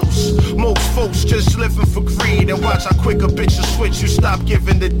folds. Most folks just living for greed, and watch how quick a bitch will switch. You stop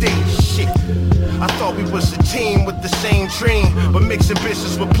giving the D. Shit. I thought we was a team with the same dream, but mixing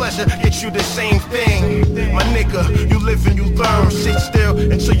business with pleasure get you the same thing. My nigga, you live and you learn. Sit still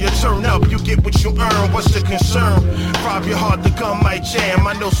until you turn up, you get what you earn. What's the concern? Rob your heart, the gun might jam.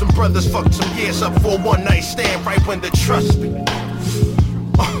 I know some brothers fucked some years up for a one night stand. Right when they trust me,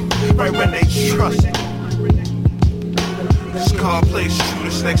 right when they trust me. His car plays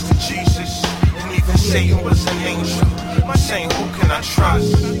Judas next to Jesus. And even Satan was an angel. I'm saying, who can I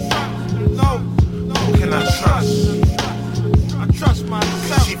trust? No, who can I trust? I trust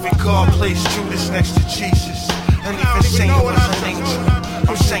myself. Even car plays Judas next to Jesus. And even Satan was an angel.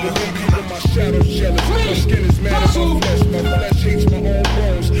 I'm saying, who can I trust? My shadow jealous, my skin is mad at my flesh. My flesh hates my own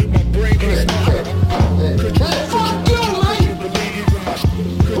bones. My brain hates my heart.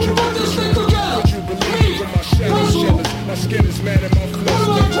 Could you believe in my shadow jealous? My skin is mad at my flesh.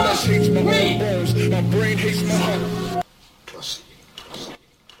 My flesh hates my own bones. My brain hates my heart.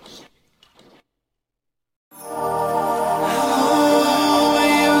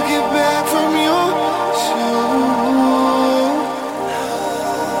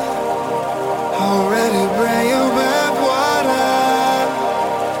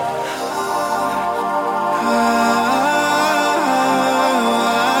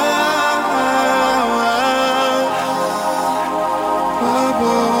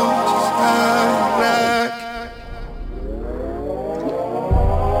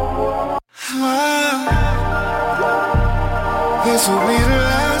 This will be the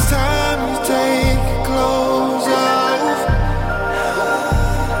last time you take your clothes off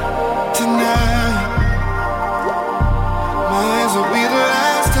tonight. My hands will be the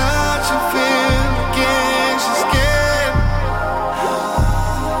last touch you feel against your skin.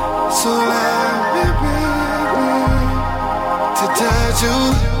 So allow me, baby, to touch you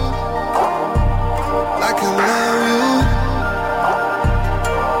like I love you,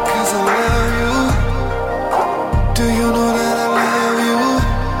 'cause I love you. Do you know that I love you?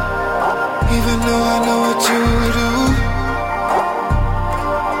 Even though I know what you do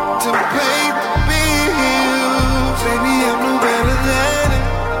to pay the bills. Baby, I'm no better than it.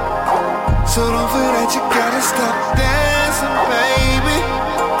 So don't feel that you gotta stop dancing, baby,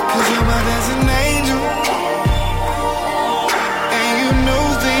 'cause you're my dancing angel. And you know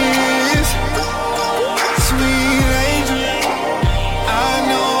this, sweet angel. I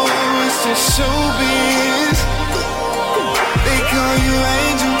know it's just showbiz. They call you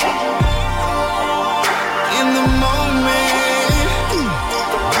angel in the moment,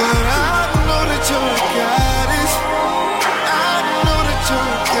 but I know that you're a goddess. I know that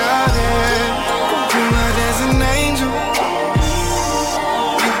you're a goddess. You're my dancing angel.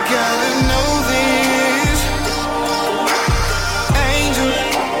 You gotta know this, angel.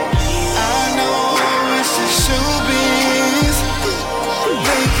 I know it's just showbiz.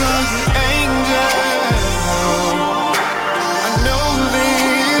 They call you angel.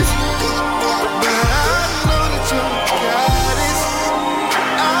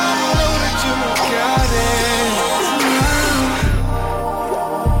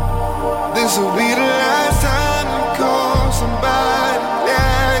 This will be the last time you call somebody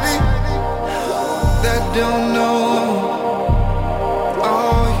daddy that don't know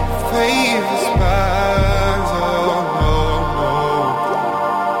all your favorite spies. Oh no, no.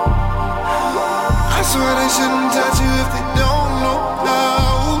 I swear they shouldn't touch you if they don't know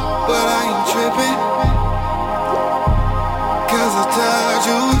how, but I ain't tripping, 'cause I touch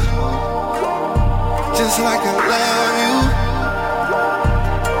you just like I love you.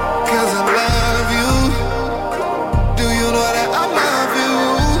 'Cause I love you. Do you know that I love you?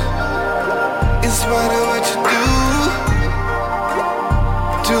 In spite of what you do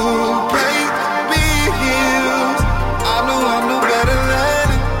to pay the bills. I know I'm no better than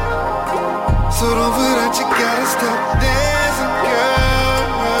it. So don't feel that you gotta stop dancing, girl,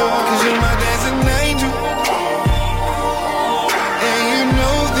 'cause you're my dancing angel. And you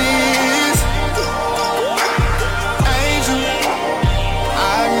know this,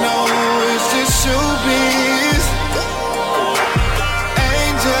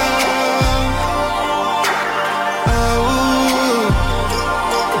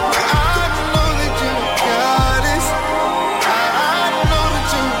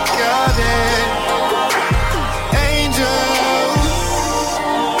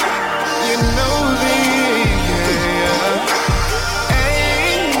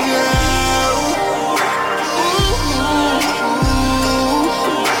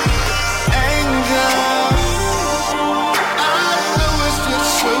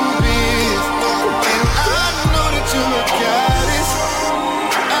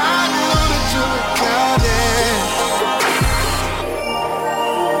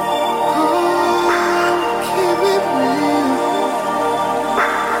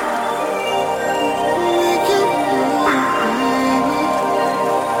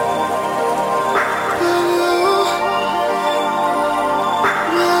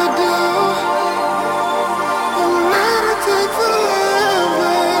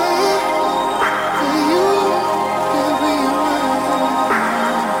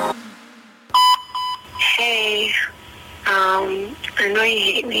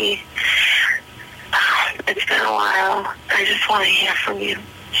 from you.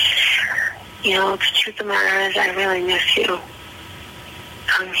 You know, the truth of the matter is I really miss you.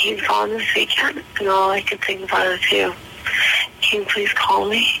 He's gone this weekend, and all I can think about is you. Can you please call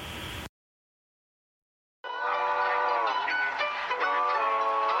me?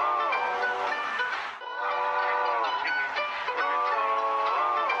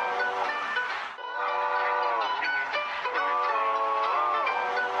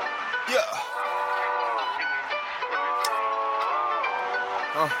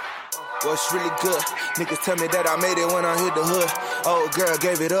 What's really good? Niggas tell me that I made it when I hit the hood. Old girl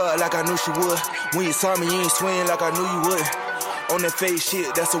gave it up like I knew she would. When you saw me, you ain't swing like I knew you would. On that face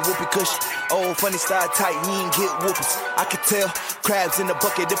shit, that's a whoopee cushion. Old funny style tight, you ain't get whoopers. I can tell, crabs in the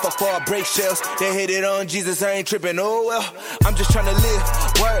bucket if I fall, break shells. They hit it on Jesus, I ain't tripping, oh well. I'm just trying to live,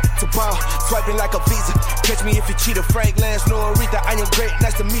 word to ball, swiping like a visa. Catch me if you cheat a Frank, Lance, no Aretha. I am great,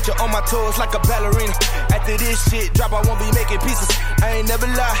 nice to meet you, on my toes like a ballerina. After this shit drop, I won't be making pieces. I ain't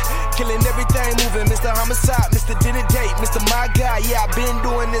never lie, killing everything moving. Mr. Homicide, Mr. Dinner Date, Mr. My Guy. Yeah, I've been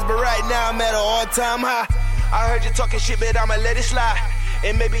doing this, but right now I'm at an all-time high. I heard you talking shit, but I'ma let it slide.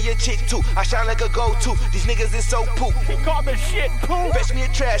 And maybe your chick too, I shine like a go-to. These niggas is so poop. He called me shit poop. Fetch me a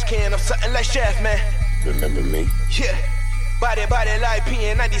trash can, I'm something like Chef, man. Remember me? Yeah. Body like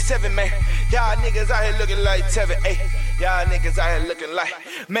PN97, man. Y'all niggas out here looking like Tevin, ayy. Y'all niggas out here looking like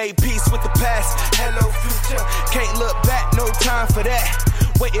made peace with the past. Hello, future. Can't look back, no time for that.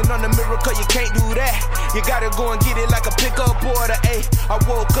 Waiting on the miracle, you can't do that. You gotta go and get it like a pickup order, ayy. I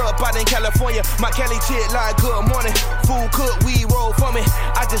woke up out in California. My Cali chick like good morning. Food cook, weed roll for me.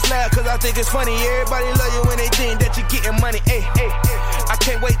 I just laugh cause I think it's funny. Everybody love you when they think that you getting money, ayy, ayy. I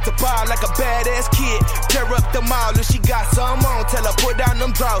can't wait to ball like a badass kid. Tear up the mall if she got some on. Tell her put down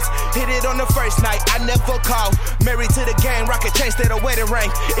them draws. Hit it on the first night, I never call. Married to the game, rocket chain, stay the wedding ring.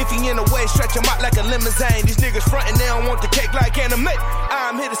 If he in the way, stretch him out like a limousine. These niggas frontin', they don't want the cake like anime.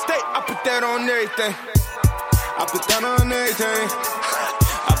 I'm here to stay, I put that on everything. I put that on everything.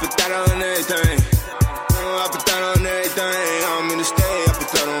 I put that on everything. I put that on everything. I'm here to stay, I put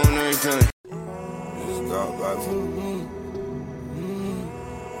that on everything. Just got back from the moon.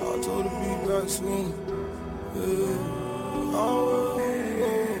 I told her be back soon.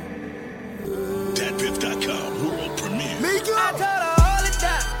 Datpiff.com world premiere. I told her hold it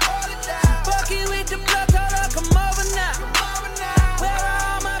down. Fucking with the blood, told her come over now. Where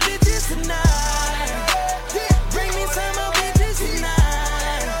are all my bitches tonight? Bring me some more bitches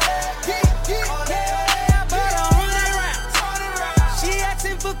tonight. Yeah, I bought 100 rounds. She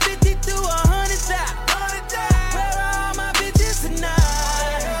asking for 50 to 100 shots. Where are all my bitches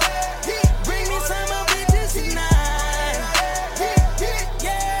tonight? Bring me some more bitches tonight.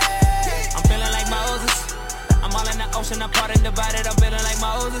 Yeah. I'm feeling like Moses. I'm all in the ocean, apart and divided. I'm feeling like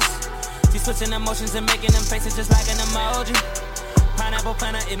Moses. She's switching emotions and making them faces just like an emoji. Pineapple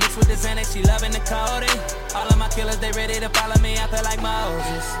planner, it mixed with the Xanax, she loving the codeine. All of my killers, they ready to follow me, I feel like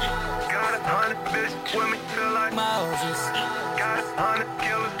Moses. Got 100 bitches with me, feel like Moses. Got 100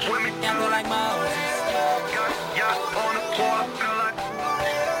 killers with me, I feel like Moses. Got a yacht on the water, feel like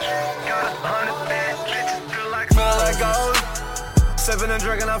Got 100 bad bitches, feel like gold. Sipping and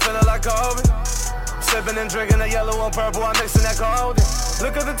drinking, I'm feeling like Kobe. Sipping and drinking that yellow and purple, I'm mixing that golden.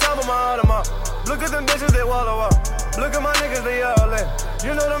 Look at the top of my Audemars. Look at them bitches, they wallow up. Look at my niggas, they yelling.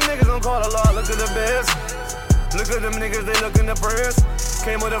 You know them niggas don't call a lot. Look at the biz. Look at them niggas, they looking the press.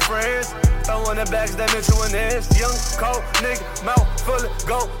 Came with the friends. Throwing the bags, that meant you in this. Young, cold nigga, mouth full of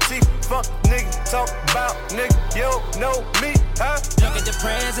gold teeth. Fuck nigga, talk about nigga. You know me, huh? Look at the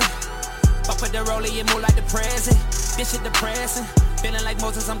present. Fuck with the rollie, it move like the present. This shit depressing. Feeling like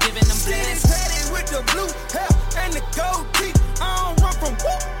Moses, I'm giving them blessings. City with the blue hair and the gold teeth. I don't run from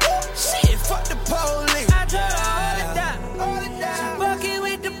whoop, whoop. Shit, fuck the police. I told her hold it down. She fucking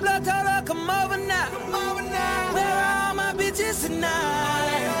with the blood, told her come over now. Where are all my bitches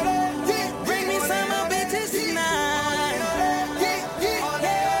tonight? Bring me some more bitches tonight.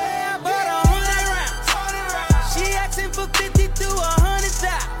 Yeah, I bought 100 rounds. She asking for 50 to 100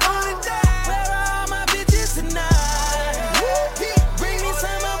 shots. Where are all my bitches tonight? Bring me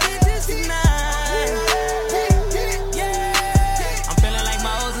some more bitches tonight. Yeah. I'm feeling like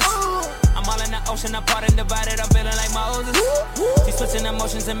Moses. I'm all in the ocean, apart and divided. I'm feeling like Moses. She's switching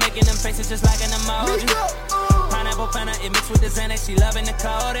emotions and making them faces just like an emoji. Pineapple planner, it mixed with the Xanax, she loving the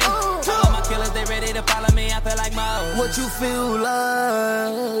codeine. All of my killers, they ready to follow me, I feel like Moses. What you feel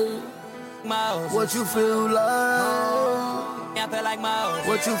like? Moses. What you feel like? I feel like Moses.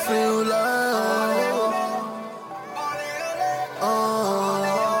 What you feel like?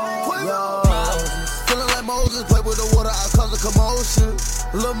 Feeling like Moses, play with the water, I cause a commotion.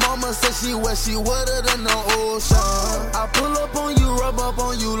 Lil' mama said she wet, she wetter than the ocean. I pull up on you, rub up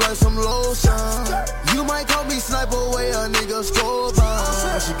on you like some lotion. You might call me sniper, way a nigga score by.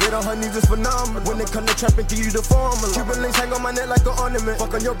 When she get on her knees, it's phenomenal. When it come to trapping, give you the formula. Cuban links hang on my neck like an ornament.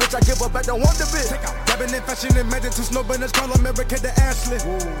 Fuck on your bitch, I give her back, don't want the bitch. Dabbing in fashion and magic to snow banners, call America to Ashley.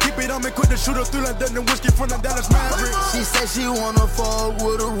 Keep it on me, quick to shoot her through London and whiskey from the Dallas Mavericks. She said she wanna fuck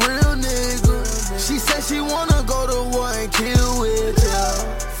with a real nigga. She said she wanna go to war and kill with ya.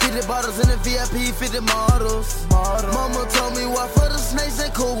 50 bottles in the VIP, 50 models. Mama told me why for the snakes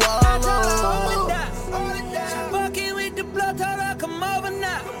and koalas. Fucking with the blood, told her come over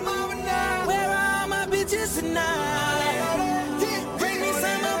now. Where are all my bitches tonight? Bring me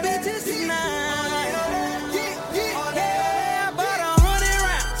some more bitches tonight. Yeah, I bought 100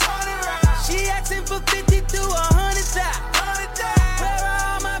 rounds. She asking for 50 to 100,000. Where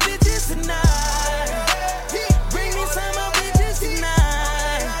are all my bitches tonight? Bring me some more bitches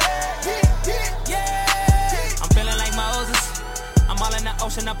tonight. I'm feeling like Moses. I'm all in the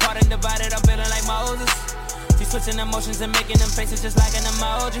ocean, apart and divided. I'm feeling like Moses. She switching emotions and making them faces just like an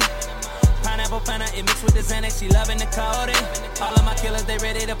emoji. Pineapple planner, it mixed with the Xanax. She loving the coding. All of my killers, they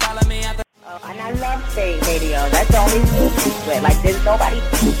ready to follow me out the. And I love Spate Radio. That's the only secret. Like, there's nobody.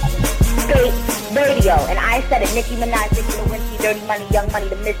 Spate Radio. And I said it. Nicki Minaj, Nicki Lewinsky, Dirty Money, Young Money,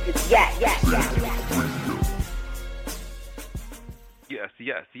 the Mistress. Yeah. Yes.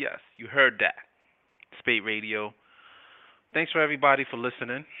 You heard that. Spate Radio. Thanks for everybody for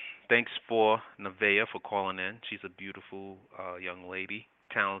listening. Thanks for Nevaeh for calling in. She's a beautiful young lady,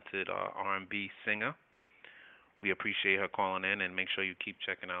 talented R&B singer. We appreciate her calling in, and make sure you keep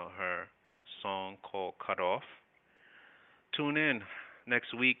checking out her song called Cut Off. Tune in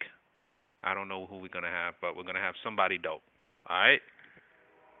next week. I don't know who we're going to have, but we're going to have somebody dope. All right?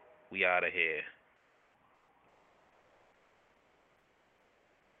 We out of here.